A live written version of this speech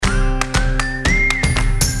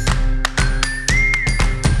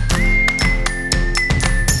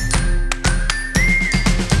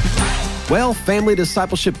Well, Family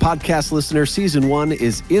Discipleship Podcast listener, Season 1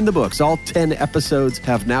 is in the books. All 10 episodes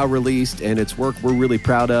have now released, and it's work we're really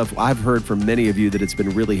proud of. I've heard from many of you that it's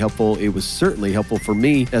been really helpful. It was certainly helpful for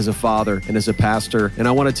me as a father and as a pastor. And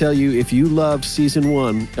I want to tell you, if you loved Season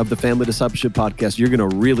 1 of the Family Discipleship Podcast, you're going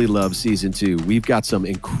to really love Season 2. We've got some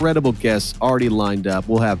incredible guests already lined up.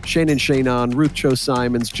 We'll have Shane and Shane on, Ruth Cho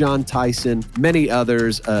Simons, John Tyson, many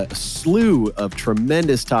others. A slew of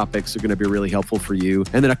tremendous topics are going to be really helpful for you.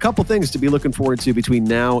 And then a couple things to be looking forward to between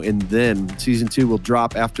now and then. Season 2 will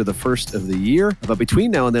drop after the first of the year. But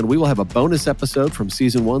between now and then, we will have a bonus episode from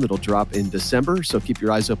Season 1 that'll drop in December. So keep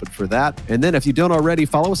your eyes open for that. And then if you don't already,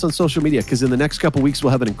 follow us on social media, because in the next couple weeks,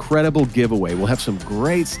 we'll have an incredible giveaway. We'll have some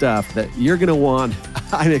great stuff that you're going to want.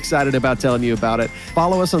 I'm excited about telling you about it.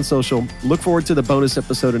 Follow us on social. Look forward to the bonus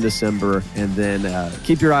episode in December. And then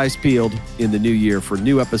keep your eyes peeled in the new year for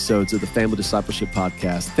new episodes of the Family Discipleship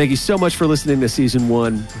Podcast. Thank you so much for listening to Season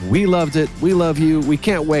 1. We loved it. We love you. We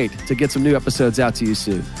can't wait to get some new episodes out to you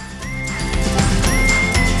soon.